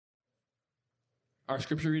Our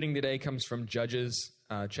scripture reading today comes from Judges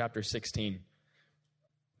chapter 16.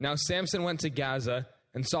 Now Samson went to Gaza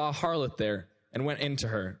and saw a harlot there and went into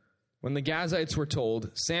her. When the Gazites were told,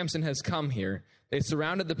 Samson has come here, they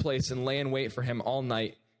surrounded the place and lay in wait for him all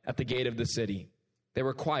night at the gate of the city. They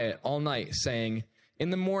were quiet all night, saying,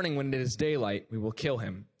 "In the morning when it is daylight, we will kill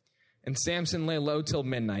him." And Samson lay low till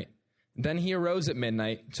midnight. Then he arose at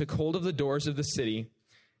midnight, took hold of the doors of the city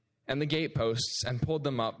and the gateposts, and pulled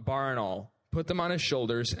them up, bar and all, put them on his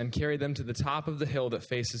shoulders, and carried them to the top of the hill that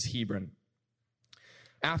faces Hebron.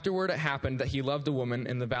 Afterward it happened that he loved a woman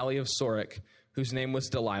in the valley of Sorek, whose name was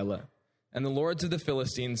Delilah. And the lords of the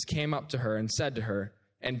Philistines came up to her and said to her,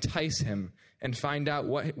 "Entice him, and find out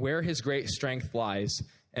where his great strength lies,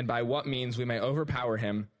 and by what means we may overpower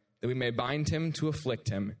him, that we may bind him to afflict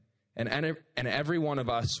him. And every one of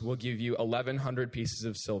us will give you 1,100 pieces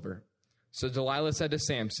of silver." So Delilah said to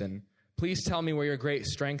Samson, "Please tell me where your great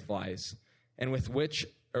strength lies, and with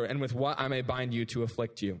what I may bind you to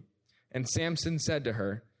afflict you." And Samson said to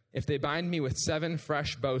her, "If they bind me with 7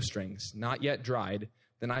 fresh bowstrings, not yet dried,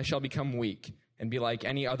 then I shall become weak and be like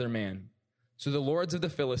any other man." So the lords of the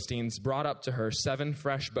Philistines brought up to her 7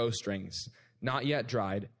 fresh bowstrings, not yet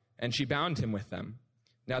dried, and she bound him with them.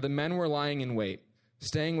 Now the men were lying in wait,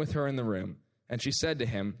 staying with her in the room. And she said to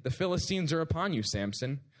him, "The Philistines are upon you,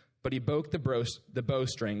 Samson." But he broke the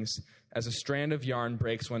bowstrings as a strand of yarn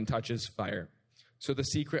breaks when it touches fire. So the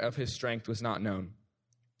secret of his strength was not known.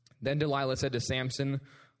 Then Delilah said to Samson,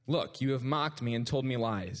 "Look, you have mocked me and told me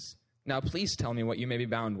lies. Now please tell me what you may be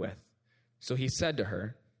bound with." So he said to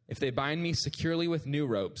her, "If they bind me securely with new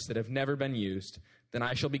ropes that have never been used, then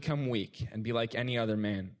I shall become weak and be like any other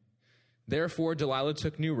man." Therefore Delilah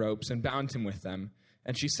took new ropes and bound him with them.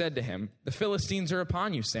 And she said to him, "The Philistines are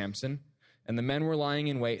upon you, Samson." And the men were lying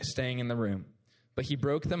in wait, staying in the room. But he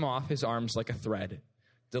broke them off his arms like a thread.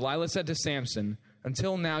 Delilah said to Samson,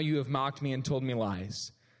 "Until now you have mocked me and told me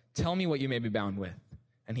lies. Tell me what you may be bound with."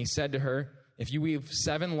 And he said to her, "If you weave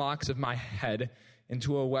 7 locks of my head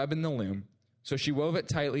into a web in the loom." So she wove it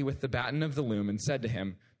tightly with the batten of the loom and said to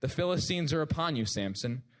him, "The Philistines are upon you,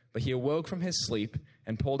 Samson." But he awoke from his sleep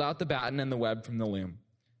and pulled out the batten and the web from the loom.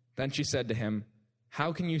 Then she said to him,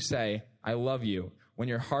 "How can you say, 'I love you,' when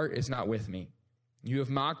your heart is not with me? You have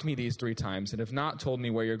mocked me these 3 times and have not told me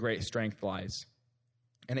where your great strength lies."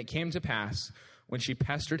 And it came to pass, when she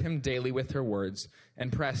pestered him daily with her words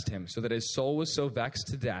and pressed him so that his soul was so vexed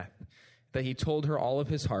to death, that he told her all of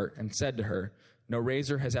his heart and said to her, "No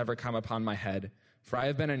razor has ever come upon my head, for I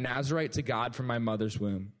have been a Nazirite to God from my mother's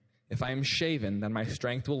womb. If I am shaven, then my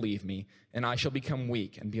strength will leave me, and I shall become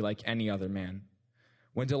weak and be like any other man."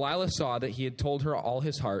 When Delilah saw that he had told her all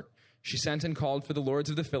his heart, she sent and called for the lords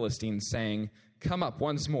of the Philistines, saying, "Come up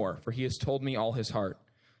once more, for he has told me all his heart."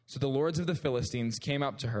 So the lords of the Philistines came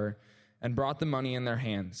up to her and brought the money in their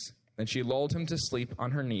hands. Then she lulled him to sleep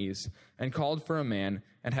on her knees and called for a man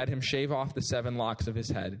and had him shave off the 7 locks of his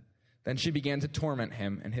head. Then she began to torment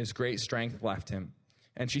him, and his great strength left him.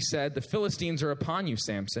 And she said, "The Philistines are upon you,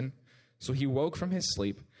 Samson." So he woke from his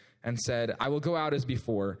sleep and said, "I will go out as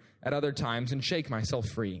before at other times and shake myself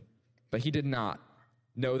free." But he did not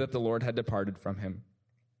know that the Lord had departed from him.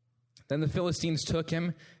 Then the Philistines took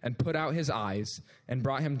him and put out his eyes and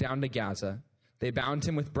brought him down to Gaza. They bound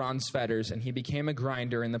him with bronze fetters, and he became a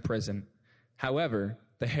grinder in the prison. However,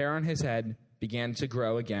 the hair on his head began to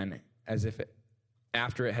grow again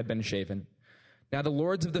after it had been shaven. Now the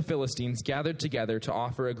lords of the Philistines gathered together to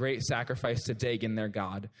offer a great sacrifice to Dagon their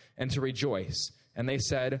god, and to rejoice. And they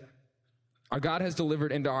said, "Our God has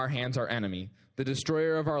delivered into our hands our enemy, the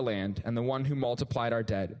destroyer of our land, and the one who multiplied our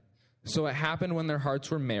dead." So it happened when their hearts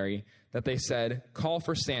were merry that they said, "Call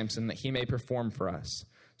for Samson that he may perform for us."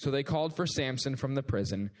 So they called for Samson from the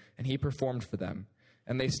prison, and he performed for them.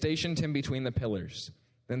 And they stationed him between the pillars.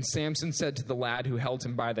 Then Samson said to the lad who held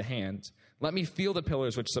him by the hand, "Let me feel the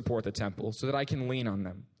pillars which support the temple, so that I can lean on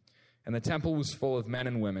them." And the temple was full of men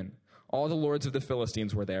and women. All the lords of the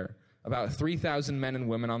Philistines were there, about 3,000 men and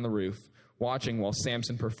women on the roof, watching while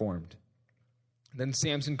Samson performed. Then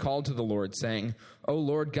Samson called to the Lord, saying, "O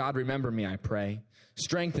Lord God, remember me, I pray.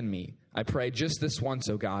 Strengthen me, I pray, just this once,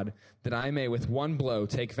 O God, that I may with one blow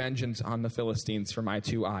take vengeance on the Philistines for my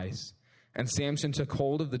 2 eyes." And Samson took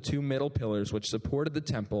hold of the 2 middle pillars which supported the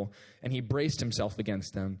temple, and he braced himself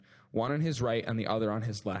against them, one on his right and the other on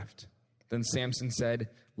his left. Then Samson said,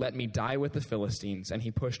 "Let me die with the Philistines," and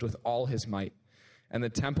he pushed with all his might. And the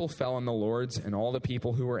temple fell on the lords and all the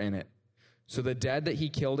people who were in it. So the dead that he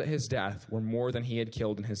killed at his death were more than he had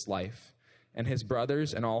killed in his life. And his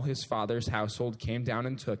brothers and all his father's household came down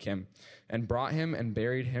and took him, and brought him and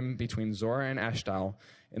buried him between Zorah and Eshtaol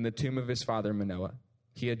in the tomb of his father Manoah.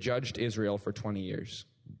 He had judged Israel for 20 years.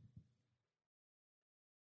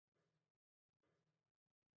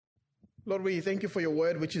 Lord, we thank you for your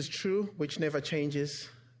word, which is true, which never changes.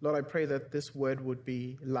 Lord, I pray that this word would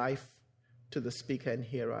be life to the speaker and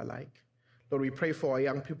hearer alike. Lord, we pray for our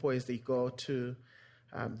young people as they go to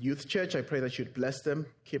youth church. I pray that you'd bless them,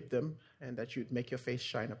 keep them, and that you'd make your face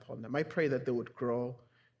shine upon them. I pray that they would grow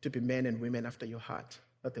to be men and women after your heart,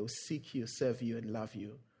 that they will seek you, serve you, and love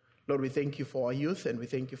you. Lord, we thank you for our youth, and we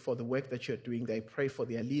thank you for the work that you're doing. I pray for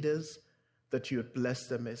their leaders, that you would bless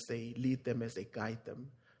them as they lead them, as they guide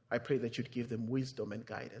them. I pray that you'd give them wisdom and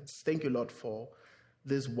guidance. Thank you, Lord, for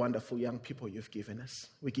these wonderful young people you've given us.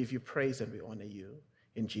 We give you praise and we honor you.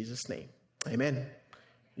 In Jesus' name, amen.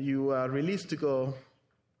 You are released to go,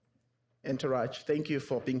 entourage. Thank you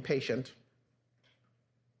for being patient.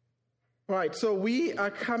 All right, so we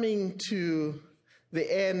are coming to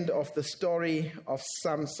the end of the story of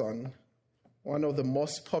Samson, one of the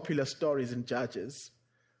most popular stories in Judges.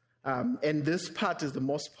 And this part is the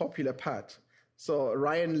most popular part. So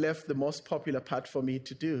Ryan left the most popular part for me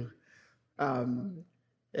to do. I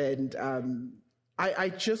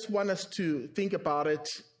just want us to think about it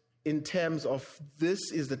in terms of this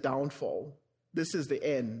is the downfall. This is the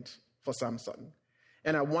end for Samson.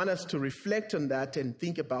 And I want us to reflect on that and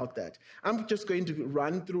think about that. I'm just going to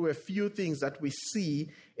run through a few things that we see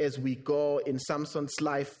as we go in Samson's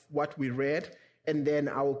life, what we read, and then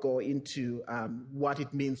I will go into what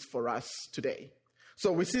it means for us today.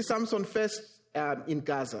 So we see Samson first in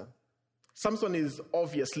Gaza. Samson is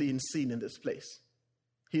obviously in sin in this place.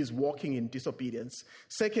 He is walking in disobedience.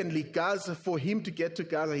 Secondly, Gaza, for him to get to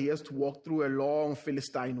Gaza, he has to walk through a long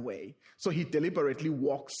Philistine way. So he deliberately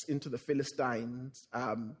walks into the Philistines'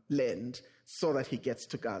 land so that he gets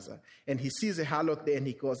to Gaza. And he sees a harlot there and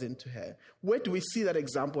he goes into her. Where do we see that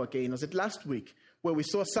example again? Was it last week where we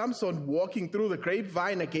saw Samson walking through the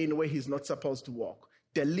grapevine again where he's not supposed to walk?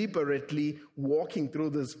 Deliberately walking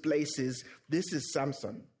through those places. This is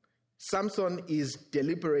Samson. Samson is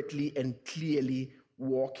deliberately and clearly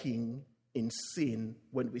walking in sin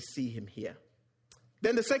when we see him here.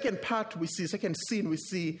 Then the second scene we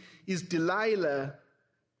see is Delilah.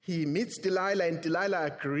 He meets Delilah and Delilah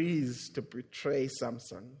agrees to betray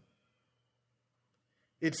Samson.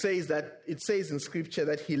 It says in scripture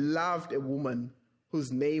that he loved a woman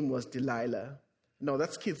whose name was Delilah. No,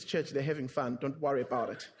 that's kids' church. They're having fun. Don't worry about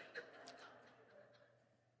it.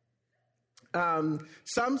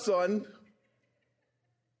 Samson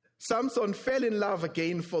fell in love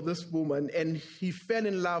again for this woman, and he fell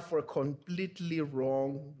in love for a completely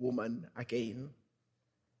wrong woman again.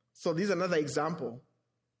 So this is another example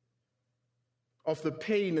of the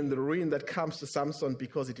pain and the ruin that comes to Samson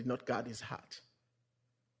because he did not guard his heart.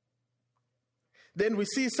 Then we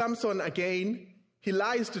see Samson again. He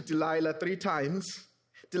lies to Delilah 3 times.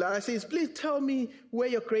 Delilah says, "Please tell me where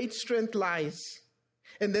your great strength lies."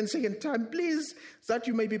 And then second time, "Please, that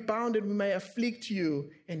you may be bound and we may afflict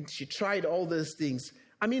you." And she tried all those things.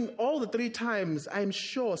 I mean, all the 3 times, I'm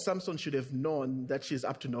sure Samson should have known that she's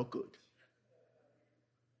up to no good.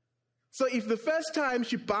 So if the first time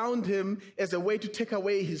she bound him as a way to take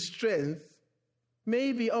away his strength,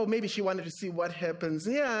 maybe she wanted to see what happens.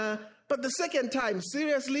 Yeah, but the second time,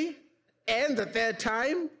 seriously? And the third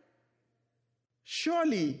time?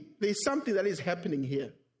 Surely there's something that is happening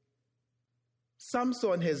here.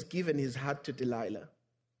 Samson has given his heart to Delilah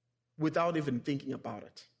without even thinking about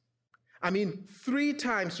it. I mean, 3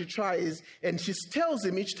 times she tries and she tells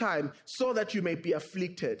him each time, "So that you may be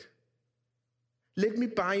afflicted.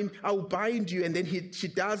 I'll bind you." And then she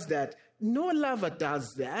does that. No lover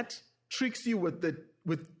does that, tricks you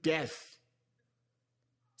with death.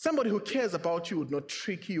 Somebody who cares about you would not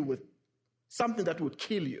trick you with something that would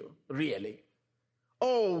kill you, really.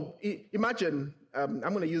 Oh, imagine, I'm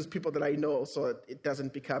going to use people that I know so it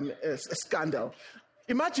doesn't become a scandal.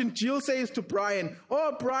 Imagine Jill says to Brian,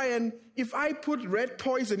 "Oh, Brian, if I put red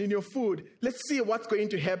poison in your food, let's see what's going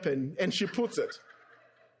to happen." And she puts it.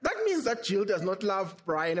 That means that Jill does not love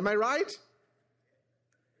Brian, am I right?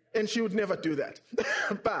 And she would never do that.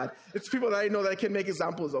 But it's people that I know that I can make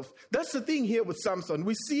examples of. That's the thing here with Samson.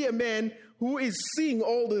 We see a man who is seeing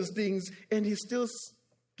all those things and he still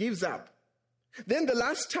gives up. Then the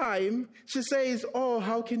last time she says, "Oh,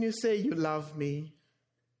 how can you say you love me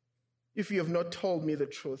if you have not told me the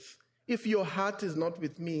truth? If your heart is not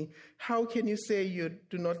with me, how can you say you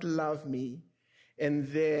do not love me?" And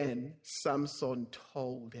then Samson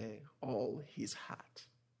told her all his heart.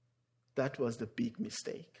 That was the big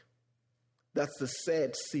mistake. That's the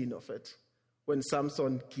sad scene of it, when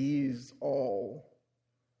Samson gives all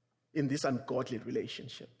in this ungodly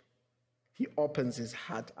relationship. He opens his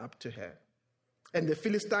heart up to her. And the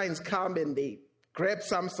Philistines come and they grab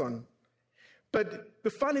Samson. But the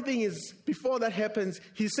funny thing is, before that happens,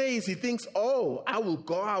 he thinks, oh, I will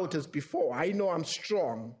go out as before. I know I'm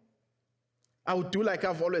strong. I will do like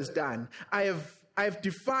I've always done. I have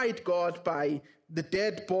defied God by the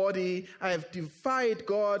dead body. I have defied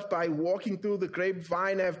God by walking through the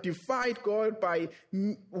grapevine. I have defied God by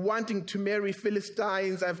wanting to marry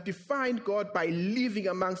Philistines. I have defied God by living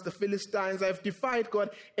amongst the Philistines. I have defied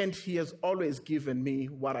God, and he has always given me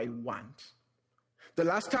what I want. The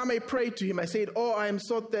last time I prayed to him, I said, oh, I am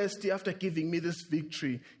so thirsty after giving me this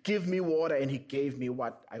victory. Give me water, and he gave me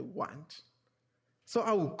what I want. So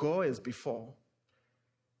I will go as before.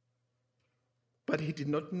 But he did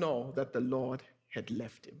not know that the Lord had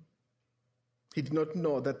left him. He did not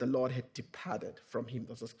know that the Lord had departed from him,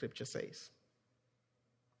 as the scripture says.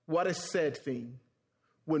 What a sad thing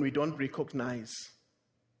when we don't recognize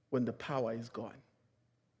when the power is gone.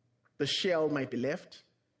 The shell might be left,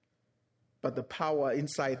 but the power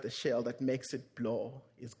inside the shell that makes it blow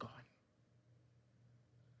is gone.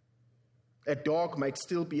 A dog might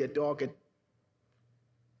still be a dog at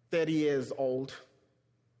 30 years old,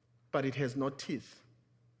 but it has no teeth.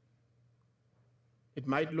 It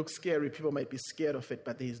might look scary, people might be scared of it,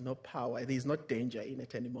 but there is no power, there is no danger in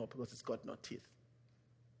it anymore because it's got no teeth.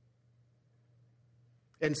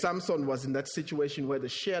 And Samson was in that situation where the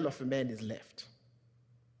shell of a man is left.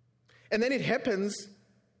 And then it happens,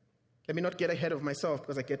 let me not get ahead of myself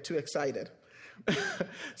because I get too excited.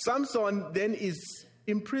 Samson then is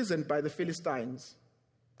imprisoned by the Philistines.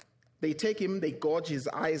 They take him, they gouge his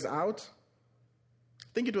eyes out.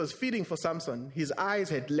 I think it was fitting for Samson. His eyes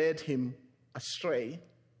had led him astray.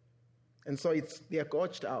 And so they are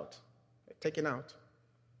gouged out, taken out.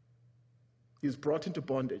 He's brought into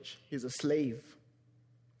bondage. He's a slave.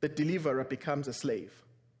 The deliverer becomes a slave.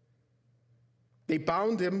 They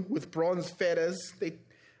bound him with bronze fetters.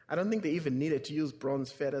 I don't think they even needed to use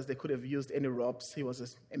bronze fetters. They could have used any ropes. He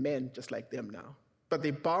was a man just like them now. But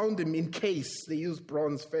they bound him in case. They used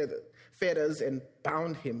bronze fetters and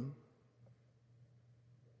bound him.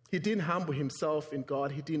 He didn't humble himself in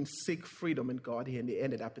God. He didn't seek freedom in God, and he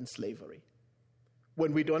ended up in slavery.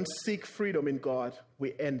 When we don't seek freedom in God,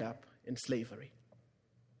 we end up in slavery.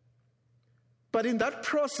 But in that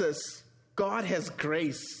process, God has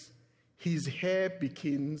grace. His hair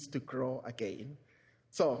begins to grow again.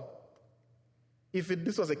 So, if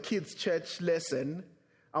this was a kids' church lesson,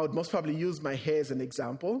 I would most probably use my hair as an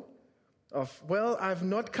example of, well, I've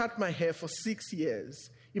not cut my hair for 6 years.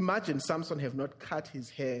 Imagine Samson have not cut his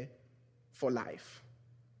hair for life.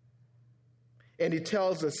 And it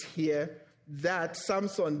tells us here that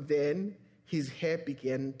Samson then, his hair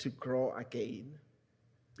began to grow again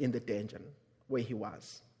in the dungeon where he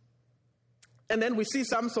was. And then we see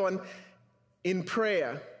Samson in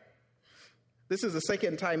prayer. This is the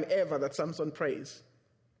second time ever that Samson prays,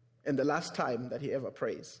 and the last time that he ever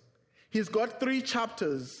prays. He's got 3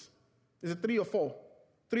 chapters. Is it 3 or 4?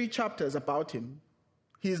 3 chapters about him.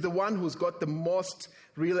 He's the one who's got the most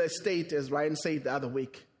real estate, as Ryan said the other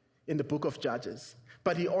week, in the book of Judges.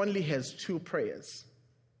 But he only has 2 prayers.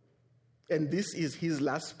 And this is his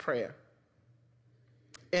last prayer.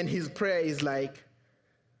 And his prayer is like,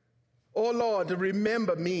 oh Lord,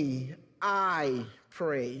 remember me, I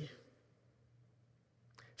pray.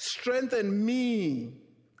 Strengthen me,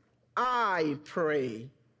 I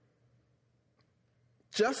pray.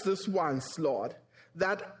 Just this once, Lord,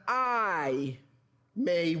 that I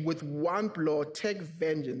may with one blow take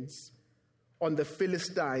vengeance on the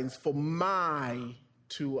Philistines for my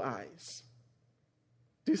 2 eyes.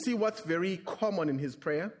 Do you see what's very common in his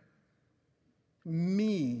prayer?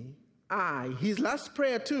 Me, I. His last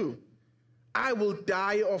prayer too. I will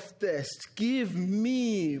die of thirst. Give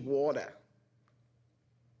me water.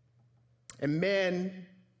 A man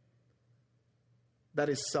that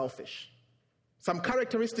is selfish. Some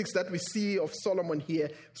characteristics that we see of Solomon here.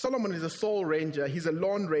 Solomon is a soul ranger. He's a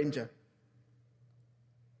lone ranger.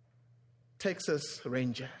 Texas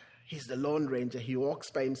Ranger. He's the lone ranger. He walks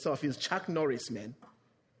by himself. He's Chuck Norris, man.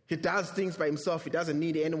 He does things by himself. He doesn't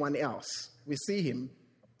need anyone else. We see him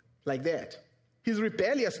like that. He's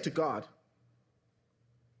rebellious to God.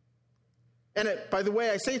 And by the way,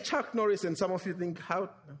 I say Chuck Norris, and some of you think,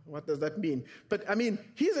 what does that mean? But I mean,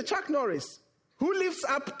 he's a Chuck Norris who lifts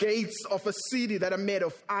up gates of a city that are made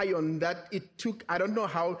of iron that it took, I don't know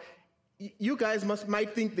how. You guys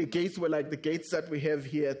might think the gates were like the gates that we have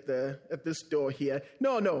here at this door here.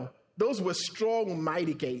 No. Those were strong,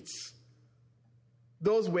 mighty gates.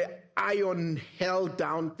 Those were iron held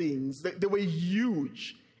down things. They were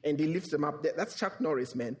huge. And he lifts them up. That's Chuck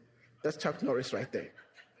Norris, man. That's Chuck Norris right there.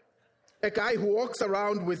 A guy who walks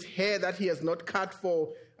around with hair that he has not cut for,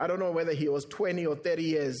 I don't know whether he was 20 or 30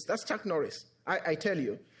 years. That's Chuck Norris. I tell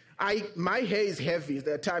you. My hair is heavy.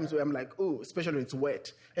 There are times where I'm like, ooh, especially when it's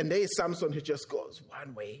wet. And there is Samson who just goes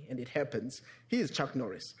one way, and it happens. He is Chuck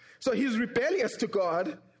Norris. So he's rebellious to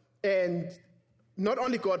God, and not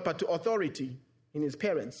only God, but to authority in his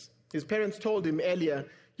parents. His parents told him earlier,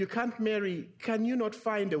 you can't marry, can you not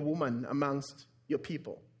find a woman amongst your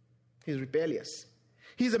people? He's rebellious.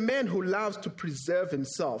 He's a man who loves to preserve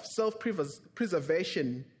himself,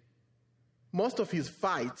 self-preservation. Most of his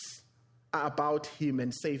fights are about him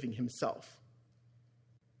and saving himself.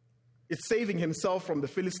 It's saving himself from the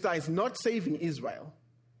Philistines, not saving Israel.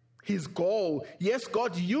 His goal, yes,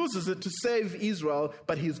 God uses it to save Israel,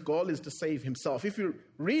 but his goal is to save himself. If you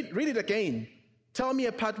read it again, tell me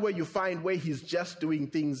a part where you find where he's just doing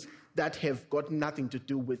things that have got nothing to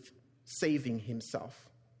do with saving himself.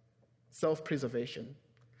 Self-preservation.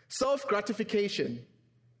 Self-gratification.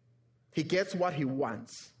 He gets what he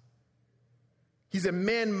wants. He's a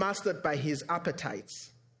man mastered by his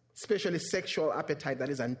appetites, especially sexual appetite that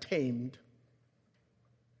is untamed.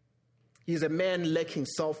 He's a man lacking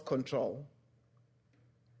self-control,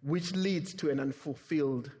 which leads to an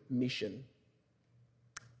unfulfilled mission.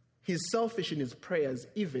 He's selfish in his prayers,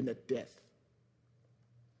 even at death.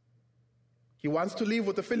 He wants to live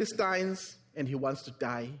with the Philistines, and he wants to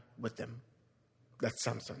die with them. That's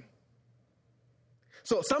Samson.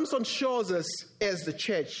 So Samson shows us as the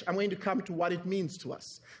church, I'm going to come to what it means to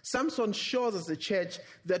us. Samson shows us, the church,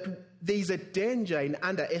 that there is a danger in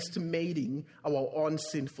underestimating our own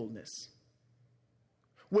sinfulness.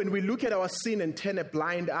 When we look at our sin and turn a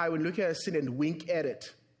blind eye, when we look at our sin and wink at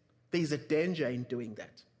it, there is a danger in doing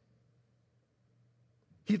that.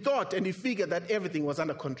 He thought and he figured that everything was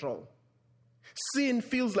under control. Sin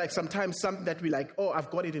feels like sometimes something that we like, oh, I've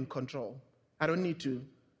got it in control. I don't need to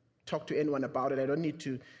talk to anyone about it. I don't need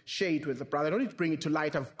to share it with a brother. I don't need to bring it to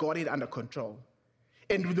light. I've got it under control.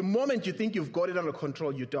 And the moment you think you've got it under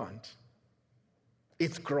control, you don't.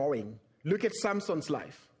 It's growing. Look at Samson's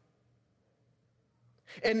life.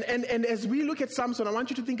 And as we look at Samson, I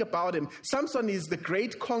want you to think about him. Samson is the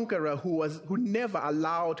great conqueror who never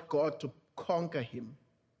allowed God to conquer him.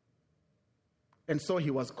 And so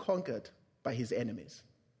he was conquered by his enemies.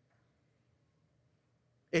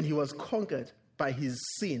 And he was conquered by his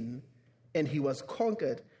sin, and he was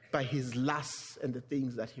conquered by his lusts and the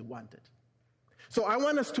things that he wanted. So I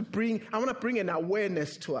want to bring an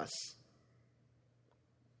awareness to us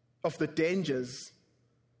of the dangers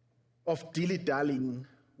of dilly-dallying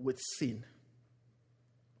with sin.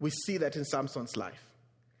 We see that in Samson's life.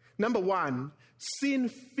 Number one, sin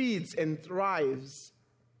feeds and thrives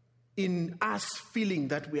in us feeling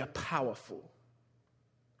that we are powerful.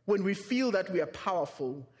 When we feel that we are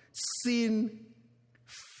powerful, sin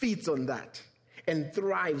feeds on that and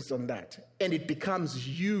thrives on that, and it becomes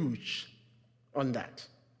huge on that.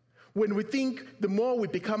 When we think the more we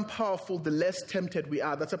become powerful, the less tempted we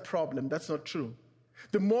are, that's a problem. That's not true.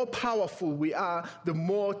 The more powerful we are, the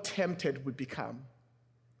more tempted we become.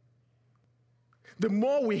 The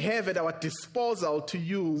more we have at our disposal to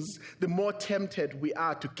use, the more tempted we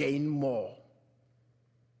are to gain more.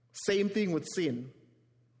 Same thing with sin.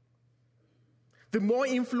 The more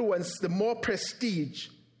influence, the more prestige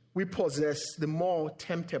we possess, the more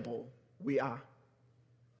temptable we are.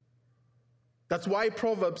 That's why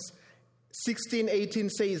Proverbs 16:18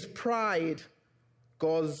 says, pride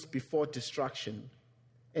goes before destruction,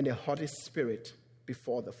 and a haughty spirit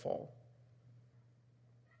before the fall.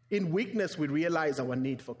 In weakness, we realize our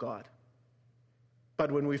need for God.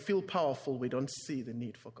 But when we feel powerful, we don't see the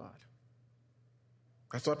need for God.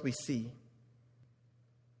 That's what we see.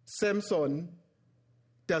 Samson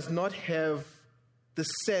does not have the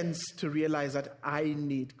sense to realize that I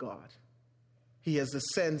need God. He has the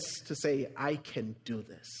sense to say, I can do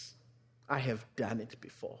this. I have done it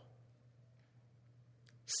before.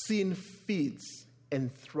 Sin feeds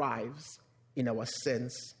and thrives in our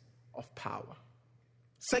sense of power.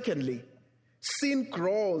 Secondly, sin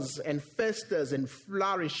grows and festers and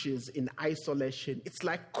flourishes in isolation. It's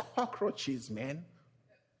like cockroaches, man.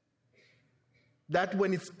 That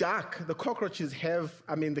when it's dark, the cockroaches have,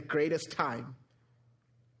 the greatest time.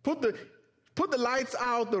 Put the lights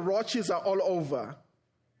out, the roaches are all over.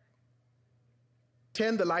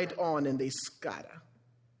 Turn the light on and they scatter.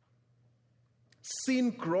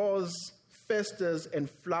 Sin grows, festers, and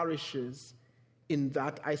flourishes in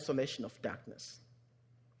that isolation of darkness.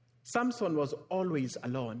 Samson was always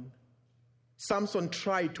alone. Samson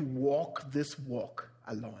tried to walk this walk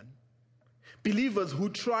alone. Believers who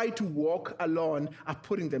try to walk alone are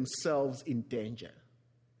putting themselves in danger.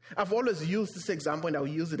 I've always used this example, and I'll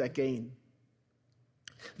use it again.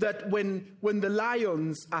 that when the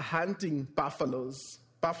lions are hunting buffaloes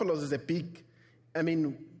is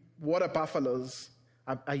water buffaloes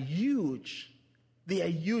are huge. They are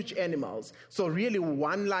huge animals. So really,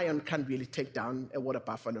 one lion can't really take down a water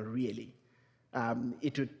buffalo, really.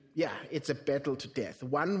 It's a battle to death.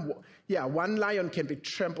 One lion can be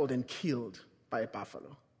trampled and killed by a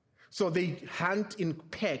buffalo. So they hunt in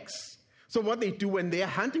packs. So what they do when they are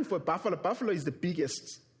hunting for a buffalo is the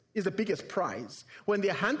biggest prize. When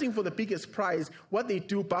they're hunting for the biggest prize, what they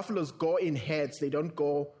do, buffaloes go in herds. They don't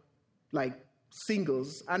go like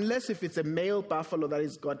singles, unless if it's a male buffalo that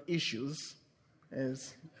has got issues.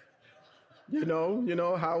 As you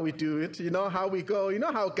know how we do it. You know how we go. You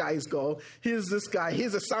know how guys go. Here's this guy.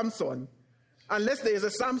 Here's a Samson. Unless there's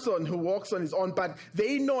a Samson who walks on his own, but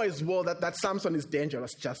they know as well that Samson is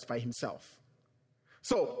dangerous just by himself.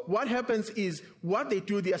 So what happens is, what they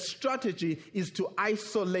do, their strategy is to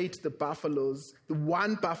isolate the buffaloes, the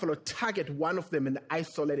one buffalo, target one of them and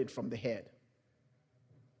isolate it from the herd.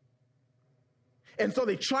 And so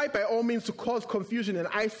they try by all means to cause confusion and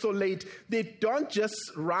isolate. They don't just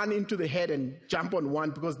run into the herd and jump on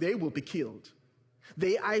one, because they will be killed.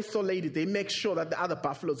 They isolate it. They make sure that the other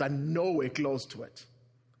buffaloes are nowhere close to it.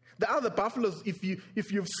 The other buffaloes, if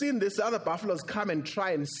you've seen this, the other buffaloes come and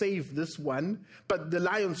try and save this one, but the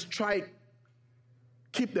lions try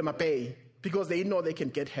keep them at bay because they know they can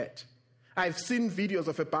get hurt. I've seen videos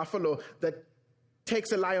of a buffalo that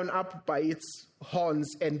takes a lion up by its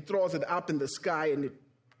horns and throws it up in the sky, and it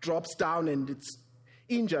drops down and it's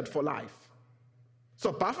injured for life.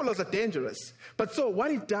 So buffaloes are dangerous. But so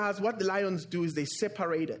what the lions do is they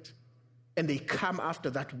separate it, and they come after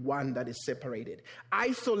that one that is separated.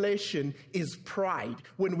 Isolation is pride.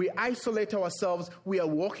 When we isolate ourselves, we are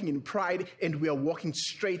walking in pride, and we are walking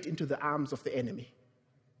straight into the arms of the enemy.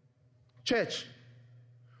 Church,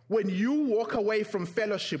 when you walk away from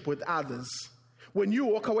fellowship with others, when you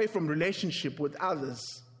walk away from relationship with others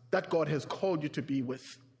that God has called you to be with,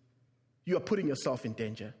 you are putting yourself in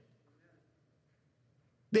danger.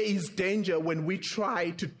 There is danger when we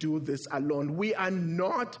try to do this alone. We are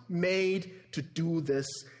not made to do this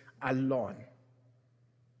alone.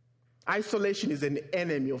 Isolation is an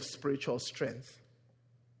enemy of spiritual strength.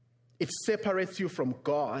 It separates you from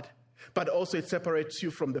God, but also it separates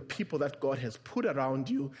you from the people that God has put around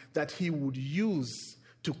you, that He would use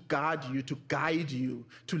to guard you, to guide you,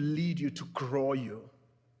 to lead you, to grow you.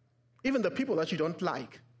 Even the people that you don't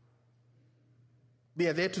like, they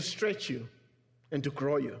are there to stretch you and to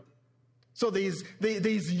grow you. So there's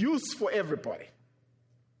use for everybody.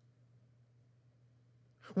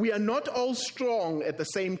 We are not all strong at the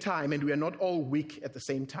same time, and we are not all weak at the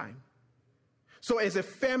same time. So as a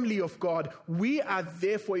family of God, we are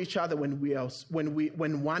there for each other when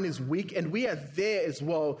one is weak, and we are there as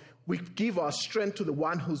well. We give our strength to the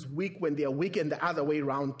one who's weak when they are weak, and the other way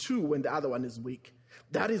around too when the other one is weak.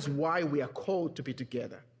 That is why we are called to be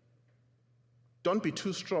together. Don't be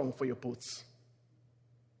too strong for your boots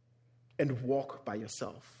and walk by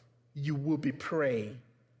yourself. You will be prey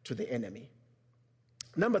to the enemy.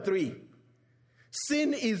 Number 3,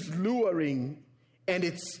 sin is luring, and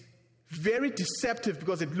it's very deceptive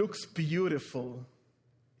because it looks beautiful.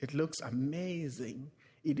 It looks amazing.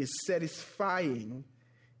 It is satisfying.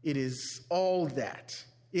 It is all that.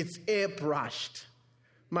 It's airbrushed.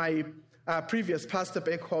 My previous pastor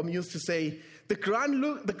back home used to say, the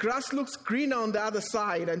grass looks green on the other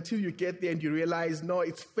side until you get there and you realize, no,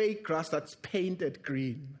 it's fake grass that's painted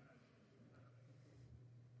green.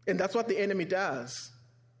 And that's what the enemy does.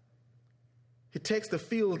 He takes the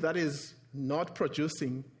field that is not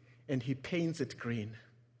producing and he paints it green.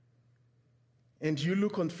 And you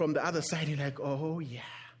look on from the other side, you're like, oh yeah,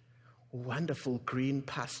 wonderful green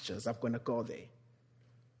pastures. I'm going to go there.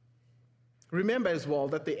 Remember as well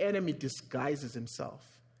that the enemy disguises himself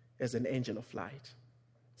as an angel of light.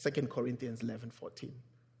 2 Corinthians 11:14.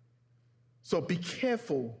 So be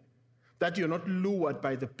careful that you're not lured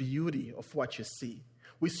by the beauty of what you see.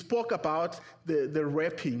 We spoke about the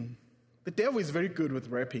rapping. The devil is very good with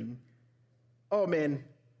rapping. Oh man,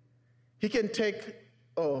 he can take,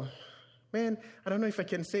 I don't know if I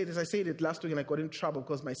can say this. I said it last week and I got in trouble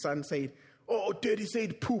because my son said, Daddy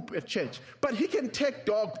said poop at church. But he can take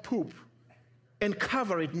dog poop and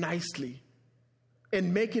cover it nicely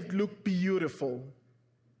and make it look beautiful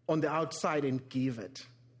on the outside and give it.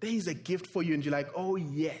 There is a gift for you and you're like, oh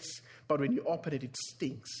yes. But when you open it, it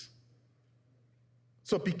stinks.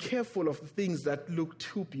 So be careful of the things that look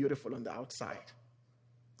too beautiful on the outside.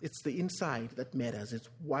 It's the inside that matters. It's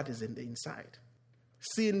what is in the inside.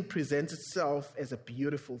 Sin presents itself as a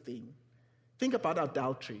beautiful thing. Think about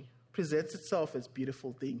adultery. presents itself as a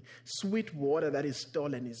beautiful thing. Sweet water that is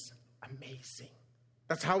stolen is amazing.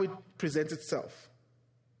 That's how it presents itself.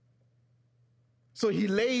 So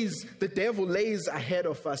the devil lays ahead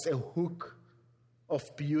of us a hook of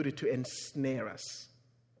beauty to ensnare us.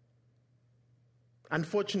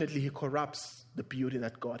 Unfortunately, he corrupts the beauty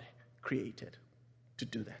that God created to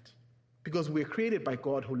do that. Because we're created by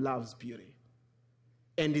God who loves beauty.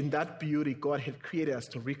 And in that beauty, God had created us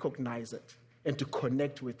to recognize it and to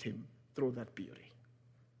connect with him through that beauty.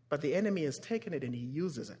 But the enemy has taken it and he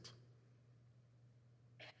uses it.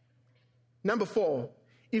 Number 4,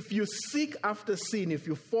 if you seek after sin, if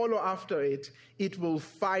you follow after it, it will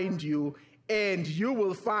find you and you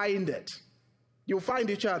will find it. You'll find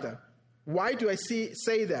each other. Why do I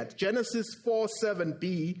say that? Genesis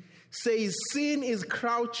 4:7b says, sin is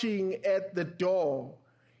crouching at the door,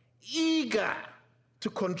 eager to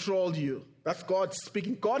control you. That's God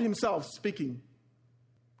speaking, God himself speaking.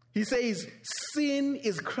 He says, sin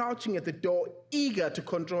is crouching at the door, eager to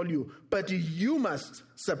control you, but you must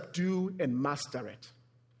subdue and master it.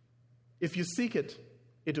 If you seek it,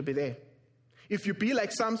 it will be there. If you be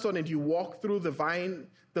like Samson and you walk through the vine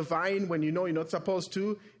when you know you're not supposed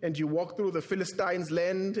to, and you walk through the Philistines'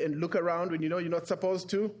 land and look around when you know you're not supposed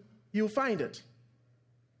to, you'll find it.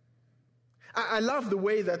 I love the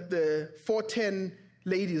way that the 410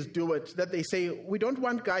 ladies do it, that they say, we don't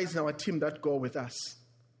want guys in our team that go with us.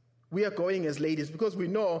 We are going as ladies because we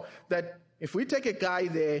know that if we take a guy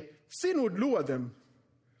there, sin would lure them.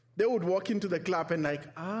 They would walk into the club and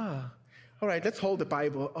all right, let's hold the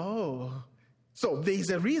Bible. Oh. So there's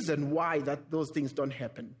a reason why those things don't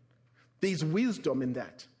happen. There's wisdom in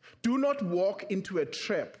that. Do not walk into a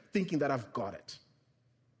trap thinking that I've got it.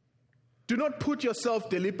 Do not put yourself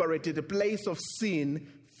deliberately at a place of sin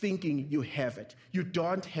thinking you have it. You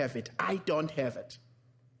don't have it. I don't have it.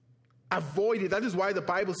 Avoid it. That is why the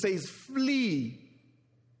Bible says flee.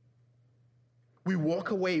 We walk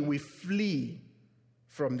away. We flee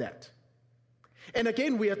from that. And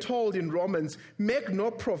again, we are told in Romans, make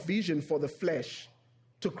no provision for the flesh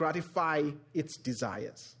to gratify its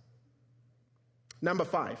desires. Number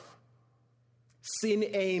 5, sin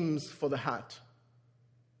aims for the heart.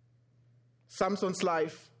 Samson's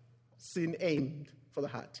life, sin aimed for the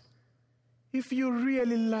heart. If you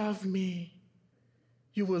really love me,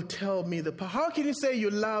 you will tell me how can you say you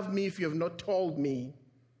love me if you have not told me?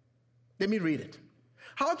 Let me read it.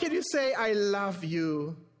 How can you say I love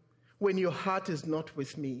you when your heart is not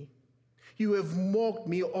with me? You have mocked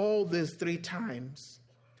me all these 3 times,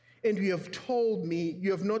 and you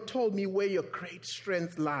have not told me where your great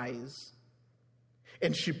strength lies.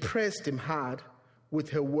 And she pressed him hard with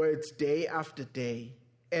her words day after day,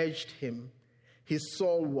 urged him. His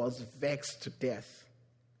soul was vexed to death,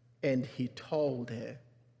 and he told her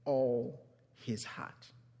all his heart.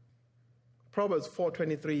 Proverbs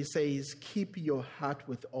 4:23 says, keep your heart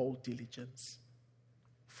with all diligence,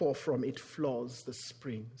 for from it flows the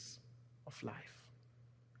springs of life.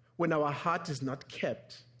 When our heart is not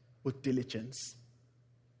kept with diligence,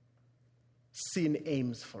 sin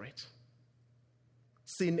aims for it.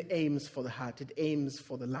 Sin aims for the heart. It aims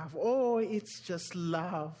for the love. Oh, it's just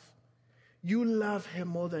love. You love her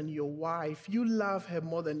more than your wife. You love her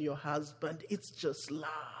more than your husband. It's just love.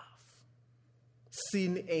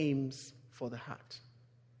 Sin aims for the heart.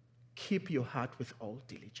 Keep your heart with all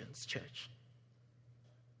diligence, church.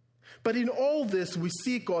 But in all this, we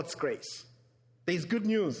see God's grace. There's good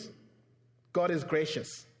news. God is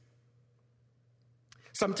gracious.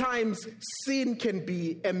 Sometimes sin can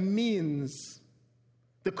be a means.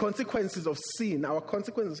 The consequences of sin, our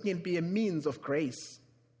consequences can be a means of grace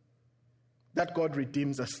that God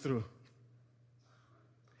redeems us through.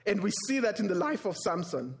 And we see that in the life of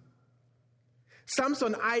Samson.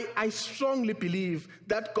 Samson, I strongly believe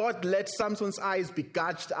that God let Samson's eyes be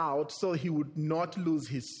gouged out so he would not lose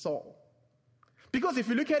his soul. Because if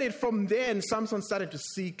you look at it from then, Samson started to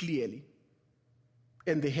see clearly.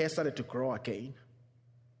 And the hair started to grow again.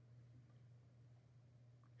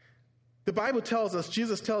 The Bible tells us,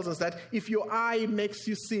 Jesus tells us that if your eye makes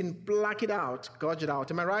you sin, pluck it out, gouge it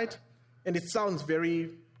out. Am I right? And it sounds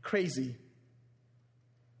very crazy.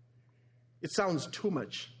 It sounds too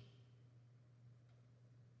much.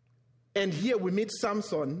 And here we meet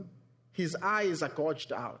Samson. His eyes are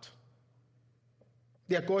gouged out.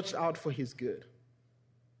 They are gouged out for his good.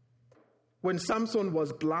 When Samson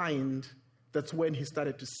was blind, that's when he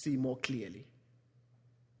started to see more clearly.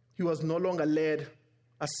 He was no longer led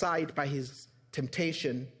aside by his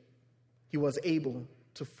temptation. He was able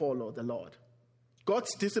to follow the Lord.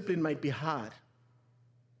 God's discipline might be hard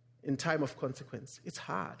in time of consequence. It's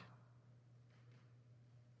hard.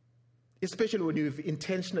 especially when you've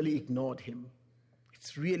intentionally ignored him.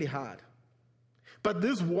 It's really hard. But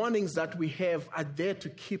these warnings that we have are there to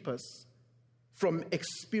keep us from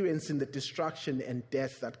experiencing the destruction and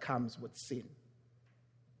death that comes with sin.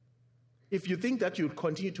 If you think that you'll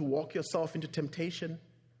continue to walk yourself into temptation,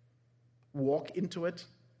 walk into it,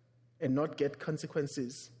 and not get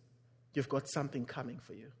consequences, you've got something coming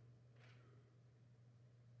for you.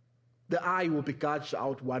 The eye will be gouged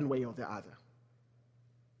out one way or the other.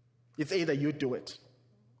 It's either you do it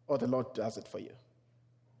or the Lord does it for you.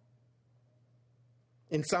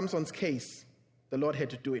 In Samson's case, the Lord had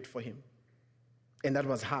to do it for him, and that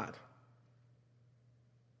was hard.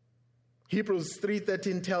 Hebrews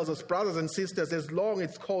 3:13 tells us, brothers and sisters, as long as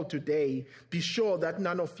it's called today, be sure that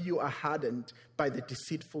none of you are hardened by the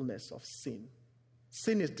deceitfulness of sin.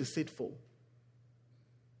 Sin is deceitful.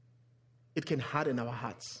 It can harden our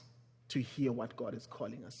hearts to hear what God is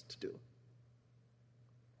calling us to do.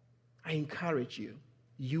 I encourage you,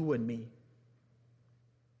 you and me.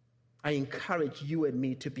 I encourage you and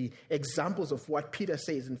me to be examples of what Peter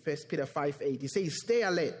says in 1 Peter 5:8. He says, stay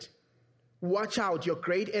alert. Watch out, your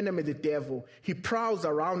great enemy, the devil. He prowls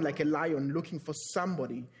around like a lion looking for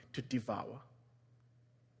somebody to devour.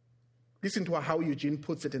 Listen to how Eugene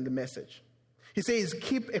puts it in the Message. He says,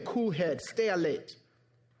 keep a cool head, stay alert.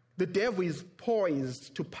 The devil is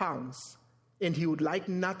poised to pounce, and he would like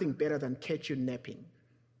nothing better than catch you napping.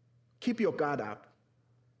 Keep your guard up.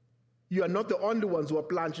 You are not the only ones who are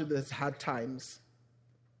plunged into these hard times.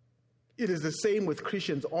 It is the same with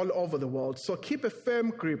Christians all over the world. So keep a firm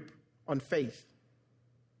grip on faith.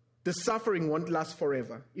 The suffering won't last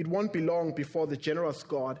forever. It won't be long before the generous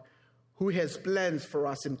God who has plans for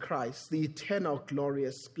us in Christ, the eternal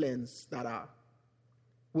glorious plans that are,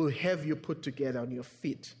 will have you put together on your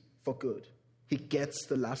feet for good. He gets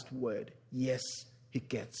the last word. Yes, he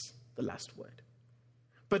gets the last word.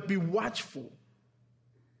 But be watchful.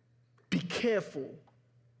 Be careful.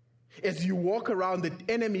 As you walk around, the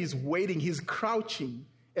enemy is waiting. He's crouching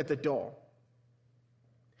at the door.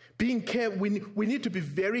 Being careful, we need to be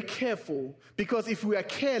very careful, because if we are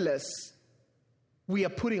careless, we are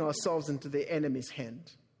putting ourselves into the enemy's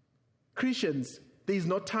hand. Christians, there is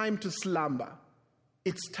no time to slumber.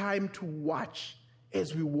 It's time to watch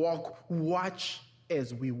as we walk. Watch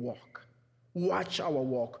as we walk. Watch our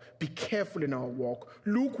walk. Be careful in our walk.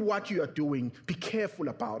 Look what you are doing. Be careful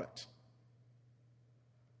about it.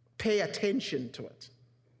 Pay attention to it.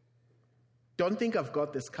 Don't think I've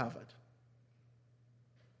got this covered.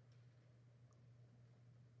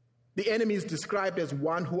 The enemy is described as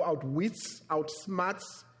one who outwits, outsmarts.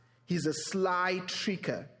 He's a sly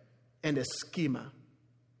tricker and a schemer.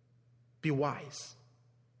 Be wise.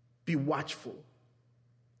 Be watchful.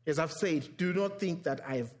 As I've said, do not think that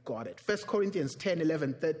I have got it. 1 Corinthians 10,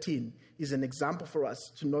 11, 13 is an example for us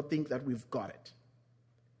to not think that we've got it.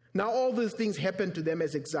 Now all these things happened to them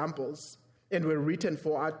as examples and were written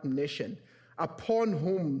for admonition, upon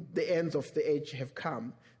whom the ends of the age have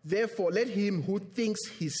come. Therefore, let him who thinks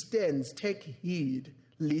he stands take heed,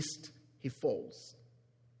 lest he falls.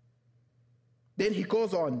 Then he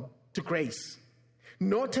goes on to grace.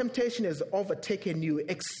 No temptation has overtaken you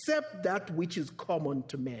except that which is common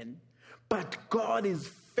to men. But God is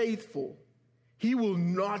faithful. He will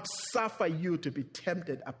not suffer you to be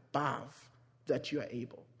tempted above that you are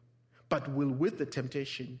able, but will with the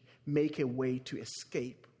temptation make a way to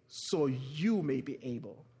escape, so you may be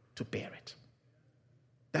able to bear it.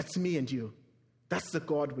 That's me and you. That's the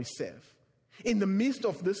God we serve. In the midst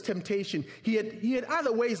of this temptation, he had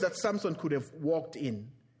other ways that Samson could have walked in.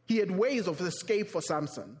 He had ways of escape for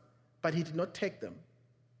Samson, but he did not take them.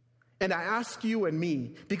 And I ask you and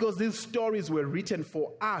me, because these stories were written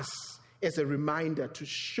for us as a reminder, to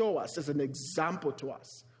show us, as an example to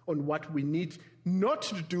us, on what we need not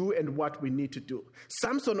to do and what we need to do.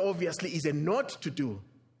 Samson obviously is a not to do.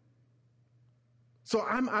 So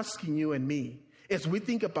I'm asking you and me, as we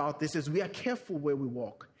think about this, as we are careful where we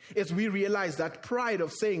walk, as we realize that pride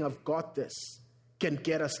of saying, I've got this, can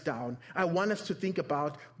get us down, I want us to think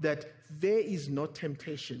about that there is no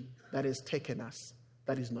temptation that has taken us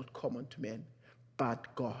that is not common to men,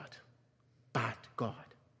 but God. But God.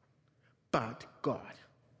 But God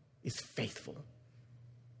is faithful.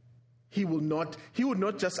 He will not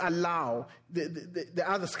just allow, the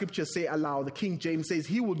other scriptures say allow, the King James says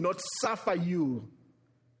he will not suffer you.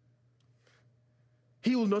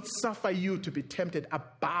 He will not suffer you to be tempted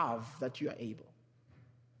above that you are able.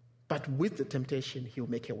 But with the temptation, he'll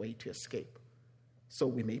make a way to escape, so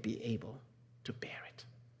we may be able to bear it.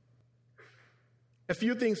 A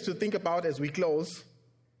few things to think about as we close.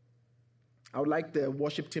 I would like the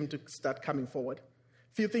worship team to start coming forward.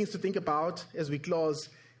 A few things to think about as we close.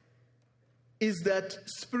 is that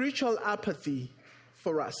spiritual apathy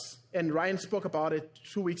for us, and Ryan spoke about it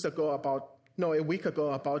a week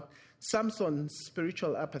ago about Samson's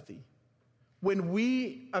spiritual apathy. When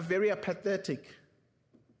we are very apathetic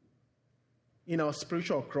in our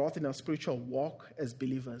spiritual growth, in our spiritual walk as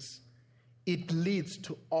believers, it leads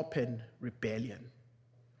to open rebellion.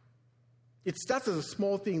 It starts as a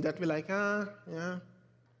small thing that we're like, yeah,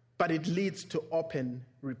 but it leads to open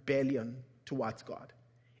rebellion towards God.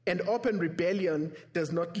 And open rebellion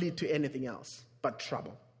does not lead to anything else but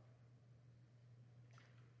trouble.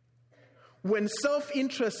 When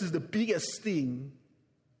self-interest is the biggest thing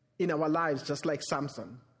in our lives, just like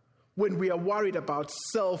Samson, when we are worried about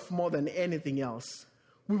self more than anything else,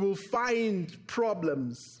 we will find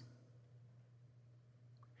problems.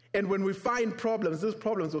 And when we find problems, those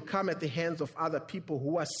problems will come at the hands of other people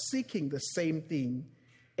who are seeking the same thing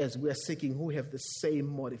as we are seeking, who have the same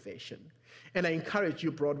motivation. And I encourage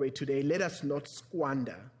you, Broadway, today, let us not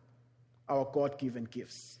squander our God-given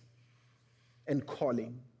gifts and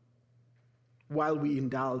calling while we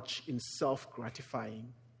indulge in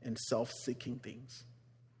self-gratifying and self-seeking things.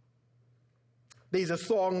 There's a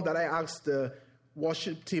song that I asked the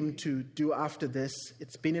worship team to do after this.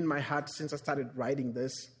 It's been in my heart since I started writing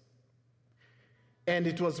this. And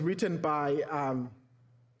it was written by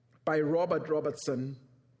Robert Robertson.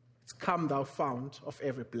 It's "Come Thou Fount of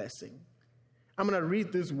Every Blessing." I'm going to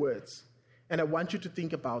read these words, and I want you to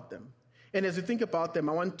think about them. And as you think about them,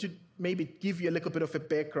 I want to maybe give you a little bit of a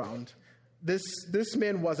background. This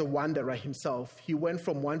man was a wanderer himself. He went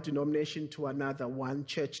from one denomination to another, one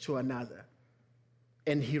church to another.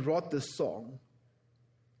 And he wrote this song.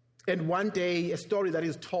 And one day, a story that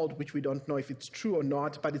is told, which we don't know if it's true or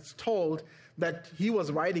not, but it's told that he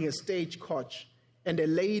was riding a stagecoach, and a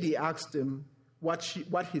lady asked him what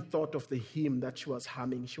he thought of the hymn that she was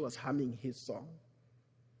humming. She was humming his song.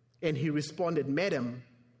 And he responded, "Madam,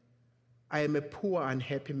 I am the poor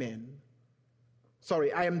unhappy man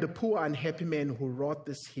who wrote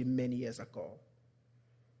this hymn many years ago.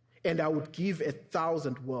 And I would give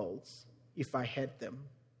 1,000 worlds, if I had them,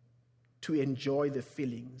 to enjoy the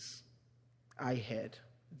feelings I had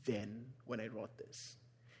then when I wrote this."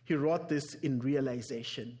 He wrote this in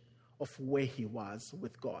realization of where he was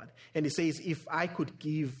with God. And he says, if I could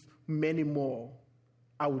give many more,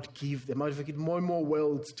 I would give them. If I get more and more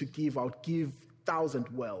worlds to give, I would give 1,000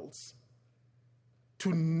 worlds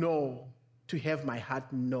to know, to have my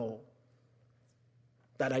heart know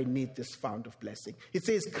that I need this fount of blessing. It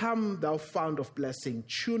says, "Come, thou fount of blessing,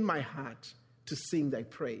 tune my heart to sing thy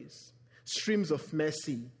praise. Streams of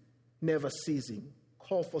mercy never ceasing,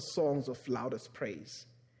 call for songs of loudest praise.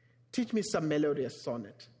 Teach me some melodious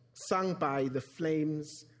sonnet, sung by the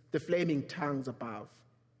flaming tongues above.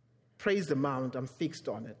 Praise the mount, I'm fixed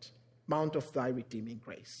on it, mount of thy redeeming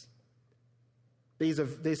grace."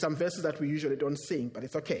 There's some verses that we usually don't sing, but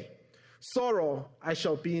it's okay. "Sorrow I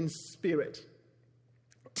shall be in spirit,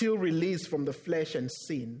 till released from the flesh and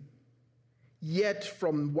sin. Yet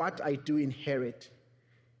from what I do inherit,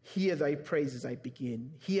 here thy praises I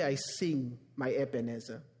begin. Here I sing my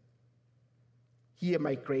Ebenezer. Here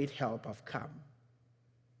my great help have come.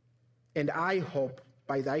 And I hope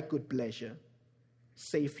by thy good pleasure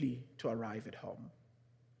safely to arrive at home."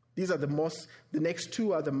 These are the next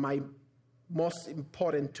two are my most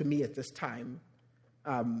important to me at this time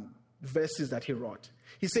verses that he wrote.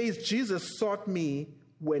 He says, "Jesus sought me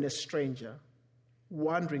when a stranger,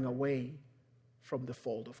 wandering away from the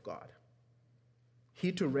fold of God.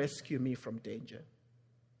 He to rescue me from danger,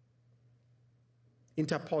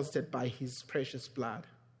 interposed by his precious blood.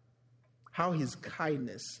 How his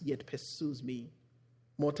kindness yet pursues me,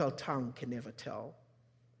 mortal tongue can never tell.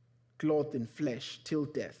 Clothed in flesh till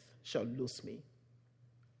death shall loose me,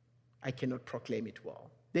 I cannot proclaim it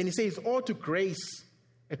well." Then he says, "All to grace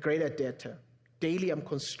a greater debtor, daily I'm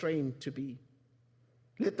constrained to be.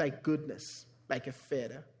 Let thy goodness, like a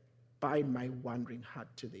fetter, bind my wandering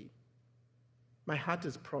heart to thee." My heart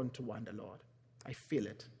is prone to wander, Lord. I feel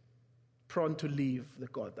it. Prone to leave the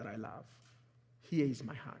God that I love. Here is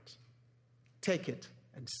my heart. Take it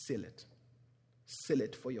and seal it. Seal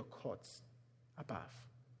it for your courts above.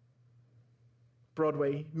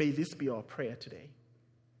 Broadway, may this be our prayer today.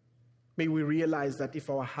 May we realize that if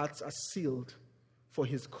our hearts are sealed for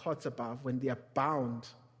his courts above, when they are bound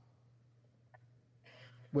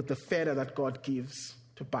with the fetter that God gives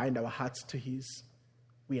to bind our hearts to his,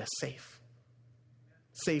 we are safe.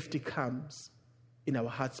 Safety comes in our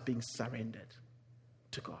hearts being surrendered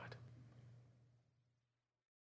to God.